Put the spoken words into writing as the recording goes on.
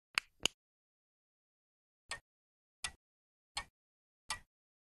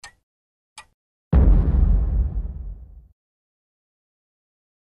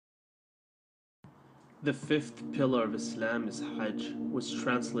The fifth pillar of Islam is Hajj, which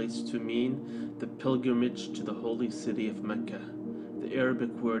translates to mean the pilgrimage to the holy city of Mecca. The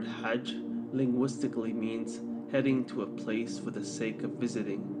Arabic word Hajj linguistically means heading to a place for the sake of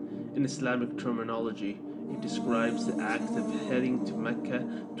visiting. In Islamic terminology, it describes the act of heading to Mecca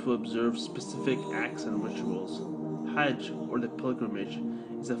to observe specific acts and rituals. Hajj, or the pilgrimage,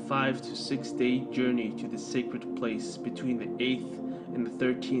 is a 5 to 6 day journey to the sacred place between the 8th and the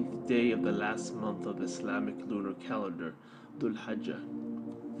 13th day of the last month of the Islamic lunar calendar, Dhul Hijjah.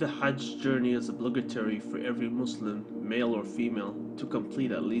 The Hajj journey is obligatory for every Muslim, male or female, to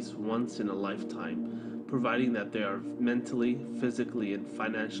complete at least once in a lifetime, providing that they are mentally, physically, and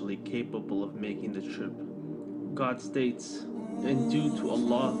financially capable of making the trip. God states, "And due to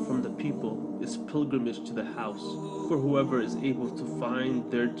Allah from the people is pilgrimage to the house, for whoever is able to find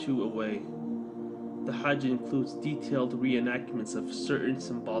thereto a way." The Hajj includes detailed reenactments of certain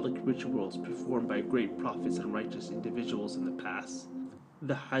symbolic rituals performed by great prophets and righteous individuals in the past.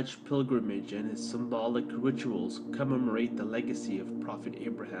 The Hajj pilgrimage and its symbolic rituals commemorate the legacy of Prophet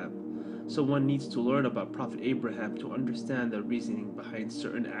Abraham, so one needs to learn about Prophet Abraham to understand the reasoning behind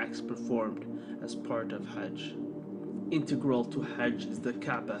certain acts performed as part of Hajj. Integral to Hajj is the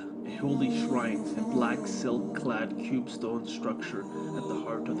Kaaba, a holy shrine, a black silk-clad cube-stone structure at the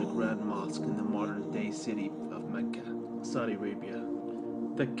heart of the Grand Mosque in the modern-day city of Mecca, Saudi Arabia.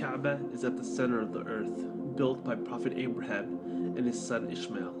 The Kaaba is at the center of the earth, built by Prophet Abraham and his son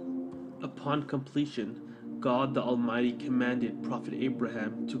Ishmael. Upon completion, God the Almighty commanded Prophet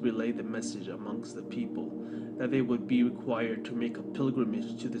Abraham to relay the message amongst the people, that they would be required to make a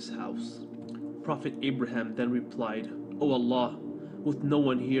pilgrimage to this house. Prophet Abraham then replied, "O Allah, with no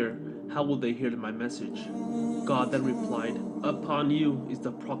one here, how will they hear my message?" God then replied, "Upon you is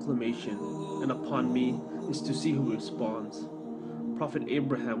the proclamation, and upon me is to see who responds." Prophet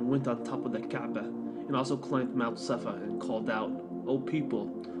Abraham went on top of the Kaaba and also climbed Mount Safa and called out, "O people,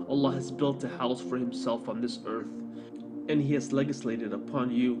 Allah has built a house for himself on this earth, and he has legislated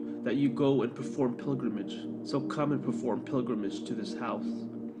upon you that you go and perform pilgrimage, so come and perform pilgrimage to this house."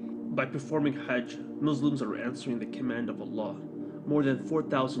 By performing Hajj, Muslims are answering the command of Allah. More than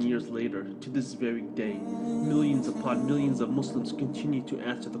 4,000 years later, to this very day, millions upon millions of Muslims continue to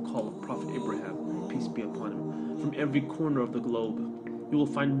answer the call of Prophet Abraham, peace be upon him, from every corner of the globe. You will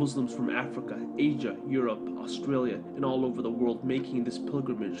find Muslims from Africa, Asia, Europe, Australia, and all over the world making this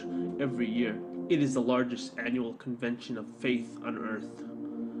pilgrimage every year. It is the largest annual convention of faith on earth,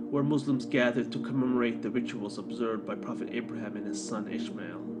 where Muslims gather to commemorate the rituals observed by Prophet Abraham and his son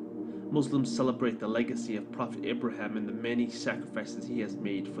Ishmael. Muslims celebrate the legacy of Prophet Abraham and the many sacrifices he has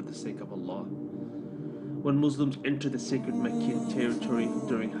made for the sake of Allah. When Muslims enter the sacred Meccan territory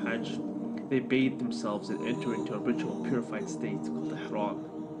during Hajj, they bathe themselves and enter into a ritual purified state called the Ihram.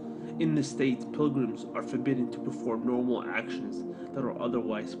 In this state, pilgrims are forbidden to perform normal actions that are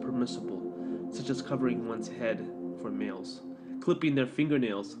otherwise permissible, such as covering one's head for males, clipping their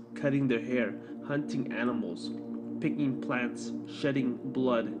fingernails, cutting their hair, hunting animals, picking plants, shedding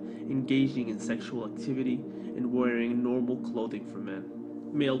blood, engaging in sexual activity, and wearing normal clothing for men.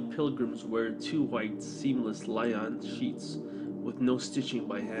 Male pilgrims wear 2 white seamless lay-on sheets with no stitching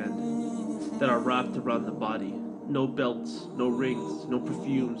by hand that are wrapped around the body. No belts, no rings, no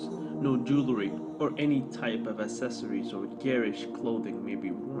perfumes, no jewelry, or any type of accessories or garish clothing may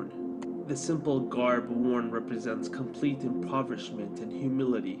be worn. The simple garb worn represents complete impoverishment and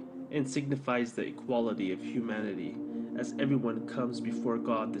humility, and signifies the equality of humanity, as everyone comes before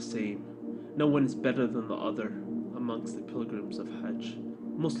God the same. No one is better than the other amongst the pilgrims of Hajj.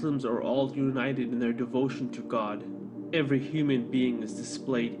 Muslims are all united in their devotion to God. Every human being is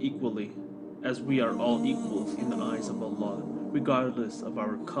displayed equally, as we are all equals in the eyes of Allah, regardless of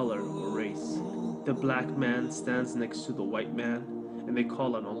our color or race. The black man stands next to the white man, and they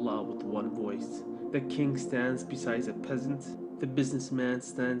call on Allah with one voice. The king stands beside a peasant, the businessman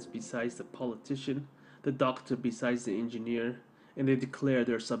stands beside the politician, the doctor beside the engineer, and they declare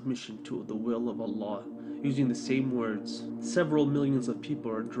their submission to the will of Allah, using the same words. Several millions of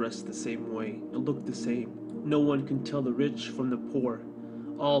people are dressed the same way and look the same. No one can tell the rich from the poor.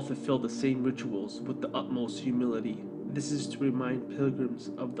 All fulfill the same rituals with the utmost humility. This is to remind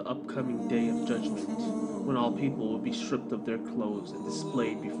pilgrims of the upcoming day of judgment, when all people will be stripped of their clothes and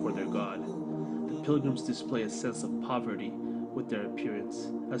displayed before their God. The pilgrims display a sense of poverty with their appearance,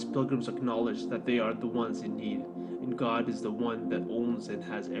 as pilgrims acknowledge that they are the ones in need, and God is the one that owns and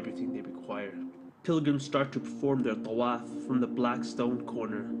has everything they require. Pilgrims start to perform their tawaf from the black stone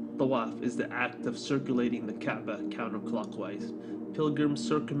corner. Tawaf is the act of circulating the Kaaba counterclockwise. Pilgrims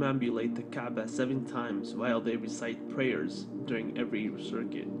circumambulate the Kaaba 7 times while they recite prayers during every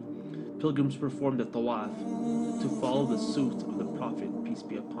circuit. Pilgrims perform the tawaf to follow the suit of the Prophet, peace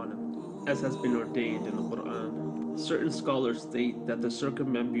be upon him, as has been ordained in the Quran. Certain scholars state that the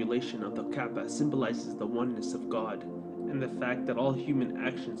circumambulation of the Kaaba symbolizes the oneness of God and the fact that all human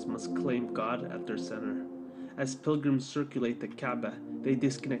actions must claim God at their center. As pilgrims circulate the Kaaba, they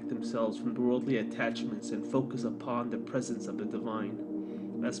disconnect themselves from worldly attachments and focus upon the presence of the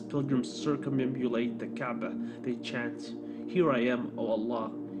divine. As pilgrims circumambulate the Kaaba, they chant, "Here I am, O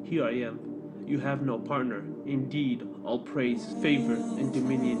Allah, here I am. You have no partner. Indeed, all praise, favor, and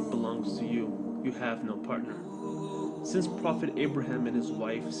dominion belongs to you. You have no partner." Since Prophet Abraham and his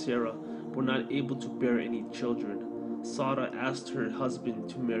wife Sarah were not able to bear any children, Sarah asked her husband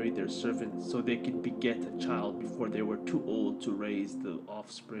to marry their servant so they could beget a child before they were too old to raise the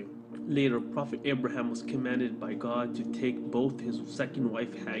offspring. Later, Prophet Abraham was commanded by God to take both his second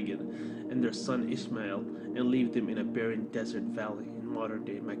wife Hagar and their son Ishmael and leave them in a barren desert valley in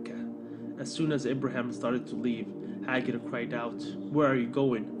modern-day Mecca. As soon as Abraham started to leave, Hagar cried out, "Where are you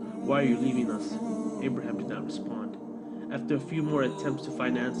going? Why are you leaving us?" Abraham did not respond. After a few more attempts to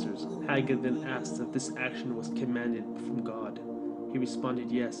find answers, Hagar then asked if this action was commanded from God. He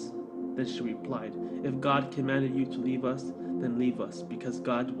responded yes. Then she replied, "If God commanded you to leave us, then leave us, because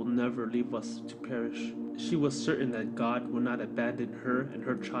God will never leave us to perish." She was certain that God would not abandon her and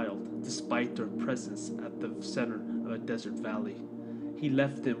her child, despite their presence at the center of a desert valley. He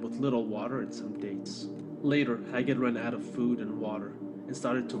left them with little water and some dates. Later, Hagar ran out of food and water and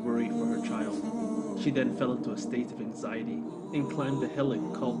started to worry for her child. She then fell into a state of anxiety and climbed a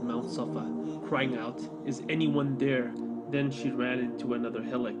hillock called Mount Safa, crying out, "Is anyone there?" Then she ran into another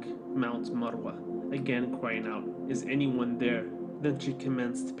hillock, Mount Marwa, again crying out, "Is anyone there?" Then she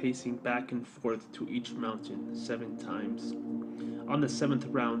commenced pacing back and forth to each mountain 7 times. On the 7th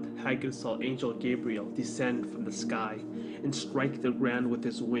round, Hagar saw Angel Gabriel descend from the sky and strike the ground with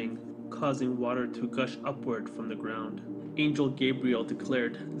his wing, causing water to gush upward from the ground. Angel Gabriel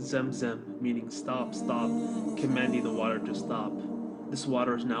declared Zamzam, meaning stop, stop, commanding the water to stop. This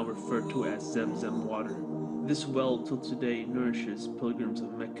water is now referred to as Zamzam water. This well till today nourishes pilgrims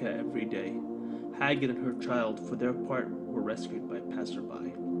of Mecca every day. Hagar and her child, for their part, were rescued by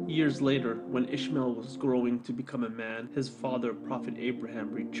passerby. Years later, when Ishmael was growing to become a man, his father, Prophet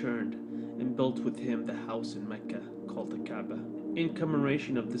Abraham, returned and built with him the house in Mecca called the Kaaba. In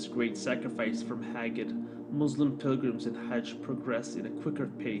commemoration of this great sacrifice from Hagar, Muslim pilgrims in Hajj progress in a quicker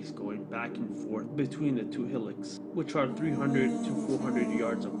pace, going back and forth between the two hillocks, which are 300 to 400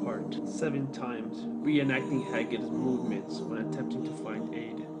 yards apart, 7 times, reenacting Hagar's movements when attempting to find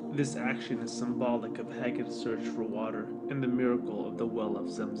aid. This action is symbolic of Hagar's search for water and the miracle of the well of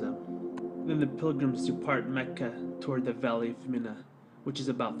Zamzam. Then the pilgrims depart Mecca toward the valley of Mina, which is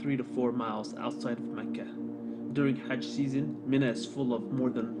about 3 to 4 miles outside of Mecca. During Hajj season, Mina is full of more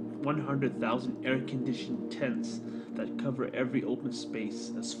than 100,000 air-conditioned tents that cover every open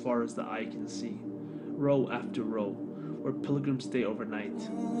space as far as the eye can see, row after row, where pilgrims stay overnight.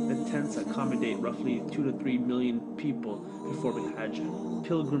 The tents accommodate roughly 2 to 3 million people performing Hajj.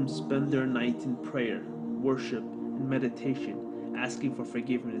 Pilgrims spend their night in prayer, worship, and meditation, asking for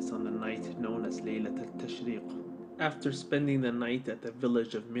forgiveness on the night known as Laylat al-Tashriq. After spending the night at the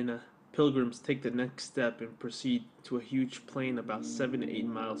village of Mina, pilgrims take the next step and proceed to a huge plain about 7 to 8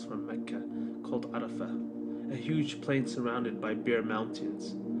 miles from Mecca called Arafah, a huge plain surrounded by bare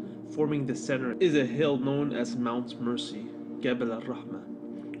mountains. Forming the center is a hill known as Mount Mercy, Jabal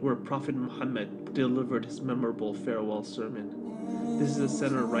al-Rahmah, where Prophet Muhammad delivered his memorable farewell sermon. This is the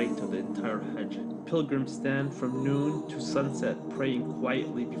center right of the entire Hajj. Pilgrims stand from noon to sunset praying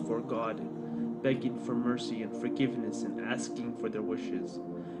quietly before God, begging for mercy and forgiveness and asking for their wishes.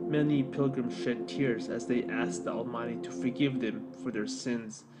 Many pilgrims shed tears as they ask the Almighty to forgive them for their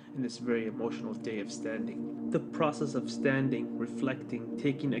sins in this very emotional day of standing. The process of standing, reflecting,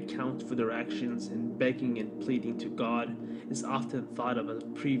 taking account for their actions, and begging and pleading to God is often thought of as a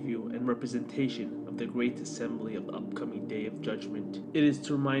preview and representation of the great assembly of the upcoming day of judgment. It is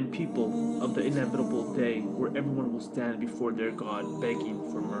to remind people of the inevitable day where everyone will stand before their God begging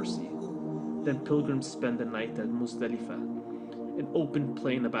for mercy. Then pilgrims spend the night at Muzdalifah, an open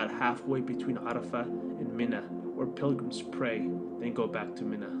plain about halfway between Arafah and Mina, where pilgrims pray, then go back to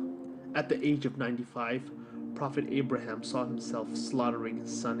Mina. At the age of 95, Prophet Abraham saw himself slaughtering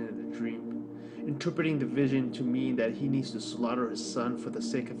his son in a dream. Interpreting the vision to mean that he needs to slaughter his son for the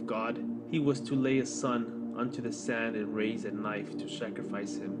sake of God, he was to lay his son onto the sand and raise a knife to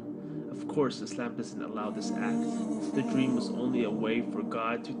sacrifice him. Of course, Islam doesn't allow this act. The dream was only a way for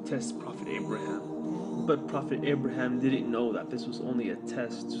God to test Prophet Abraham. But Prophet Abraham didn't know that this was only a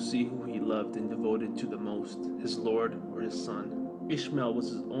test to see who he loved and devoted to the most, his Lord or his son. Ishmael was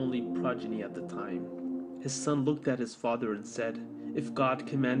his only progeny at the time. His son looked at his father and said, "If God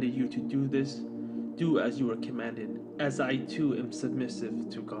commanded you to do this, do as you were commanded, as I too am submissive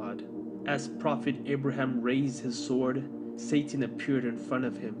to God." As Prophet Abraham raised his sword, Satan appeared in front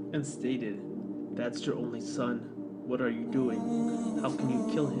of him and stated, "That's your only son. What are you doing? How can you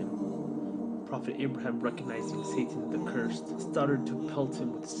kill him?" Prophet Abraham, recognizing Satan the cursed, started to pelt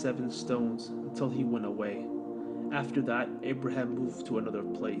him with 7 stones until he went away. After that, Abraham moved to another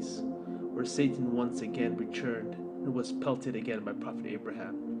place, where Satan once again returned and was pelted again by Prophet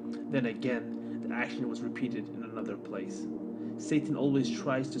Abraham. Then again, the action was repeated in another place. Satan always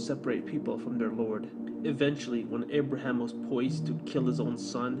tries to separate people from their Lord. Eventually, when Abraham was poised to kill his own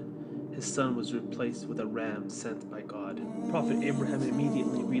son, his son was replaced with a ram sent by God. Prophet Abraham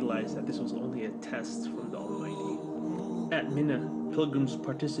immediately realized that this was only a test from the Almighty. At Mina, pilgrims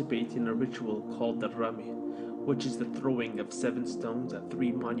participate in a ritual called the Rami, which is the throwing of 7 stones at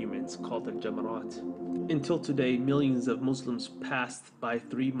 3 monuments called the Jamarat. Until today, millions of Muslims pass by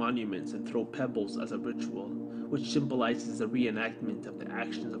 3 monuments and throw pebbles as a ritual, which symbolizes the reenactment of the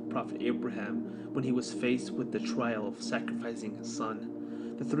actions of Prophet Abraham when he was faced with the trial of sacrificing his son.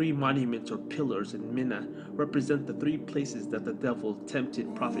 The 3 monuments or pillars in Mina represent the 3 places that the devil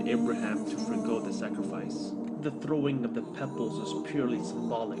tempted Prophet Abraham to forgo the sacrifice. The throwing of the pebbles is purely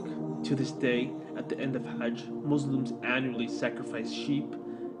symbolic. To this day, at the end of Hajj, Muslims annually sacrifice sheep,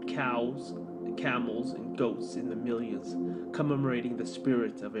 cows, camels, and goats in the millions, commemorating the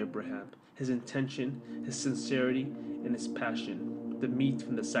spirit of Abraham, his intention, his sincerity, and his passion. The meat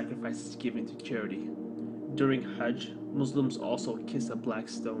from the sacrifice is given to charity. During Hajj, Muslims also kiss a black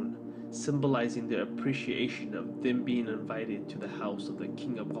stone, symbolizing their appreciation of them being invited to the house of the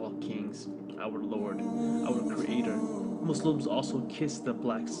King of all kings, our Lord, our Creator. Muslims also kiss the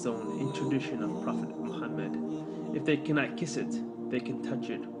black stone in tradition of Prophet Muhammad. If they cannot kiss it, they can touch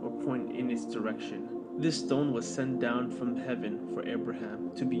it or point in its direction. This stone was sent down from heaven for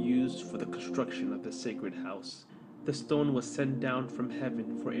Abraham to be used for the construction of the sacred house. The stone was sent down from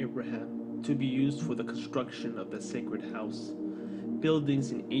heaven for Abraham to be used for the construction of the sacred house.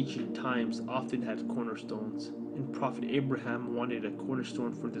 Buildings in ancient times often had cornerstones, and Prophet Abraham wanted a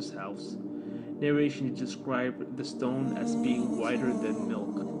cornerstone for this house. Narration described the stone as being whiter than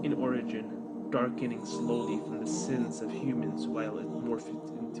milk in origin, darkening slowly from the sins of humans while it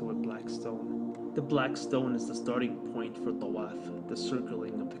morphed into a black stone. The black stone is the starting point for Tawaf, the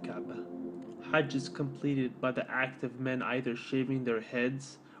circling of the Kaaba. Hajj is completed by the act of men either shaving their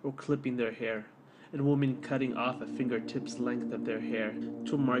heads or clipping their hair, and women cutting off a fingertip's length of their hair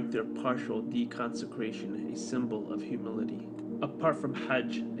to mark their partial deconsecration, a symbol of humility. Apart from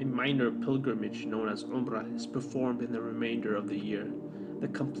Hajj, a minor pilgrimage known as Umrah is performed in the remainder of the year. The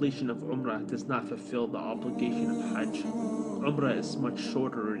completion of Umrah does not fulfill the obligation of Hajj. Umrah is much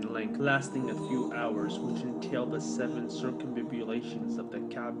shorter in length, lasting a few hours, which entail the 7 circumambulations of the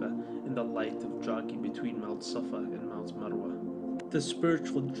Kaaba in the light of jogging between Mount Safa and Mount Marwa. The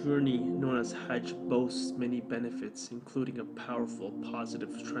spiritual journey known as Hajj boasts many benefits, including a powerful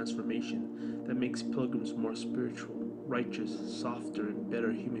positive transformation that makes pilgrims more spiritual, righteous, softer, and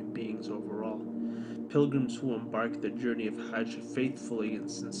better human beings overall. Pilgrims who embark the journey of Hajj faithfully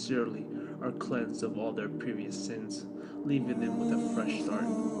and sincerely are cleansed of all their previous sins, leaving them with a fresh start.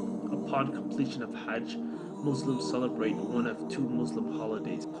 Upon completion of Hajj, Muslims celebrate one of 2 Muslim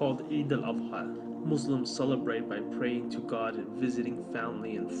holidays called Eid al-Adha. Muslims celebrate by praying to God and visiting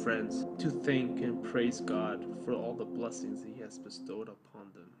family and friends to thank and praise God for all the blessings He has bestowed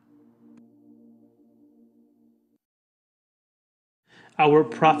upon them. Our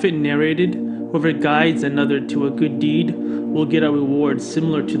Prophet narrated, "Whoever guides another to a good deed will get a reward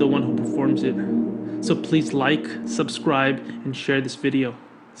similar to the one who performs it." So please like, subscribe, and share this video.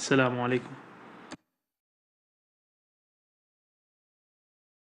 Assalamu alaikum.